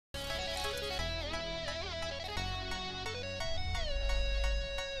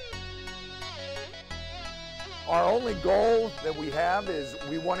Our only goal that we have is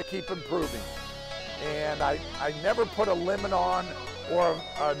we want to keep improving. And I never put a limit on or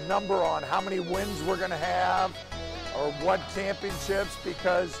a number on how many wins we're going to have or what championships,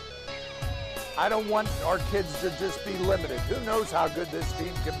 because I don't want our kids to just be limited. Who knows how good this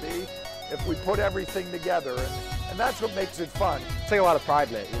team can be if we put everything together, and that's what makes it fun. I take a lot of pride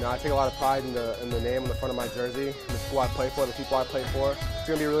in it. You know, I take a lot of pride in the name on the front of my jersey, the school I play for, the people I play for. It's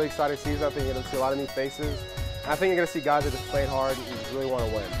going to be a really exciting season. I think you're going to see a lot of new faces. And I think you're going to see guys that just played hard and just really want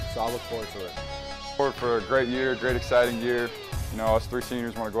to win. So I look forward to it. Forward for a great year, great exciting year. You know, us three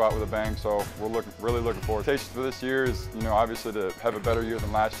seniors want to go out with a bang, so we're really looking forward. The expectation for this year is, you know, obviously to have a better year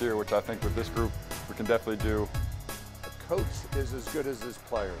than last year, which I think with this group we can definitely do. A coach is as good as his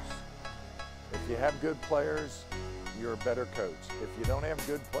players. If you have good players, you're a better coach. If you don't have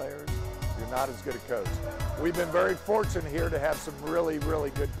good players, you're not as good a coach. We've been very fortunate here to have some really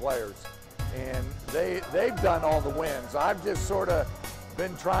good players, and they've done all the wins. I've just sort of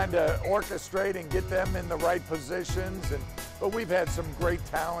been trying to orchestrate and get them in the right positions, but we've had some great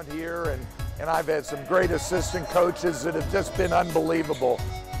talent here, and I've had some great assistant coaches that have just been unbelievable.